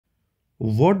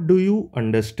What do you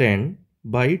understand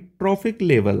by trophic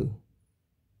level?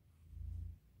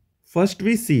 First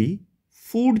we see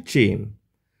food chain.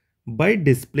 By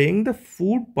displaying the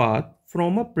food path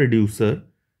from a producer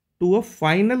to a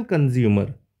final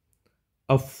consumer,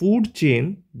 a food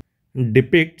chain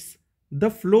depicts the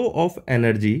flow of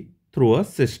energy through a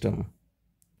system.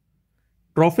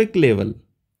 Trophic level.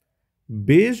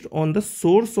 Based on the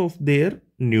source of their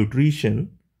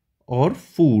nutrition or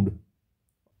food,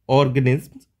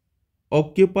 organisms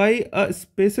occupy a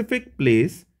specific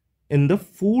place in the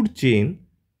food chain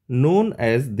known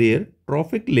as their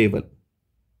trophic level.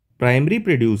 Primary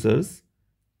producers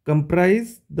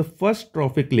comprise the first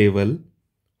trophic level,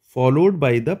 followed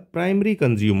by the primary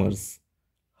consumers,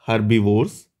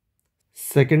 herbivores.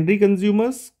 Secondary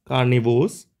consumers,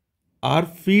 carnivores, are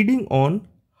feeding on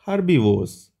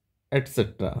herbivores,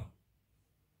 etc.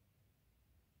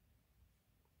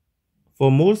 For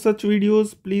more such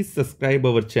videos, please subscribe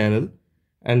our channel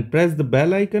and press the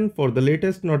bell icon for the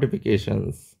latest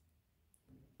notifications.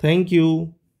 Thank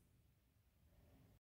you.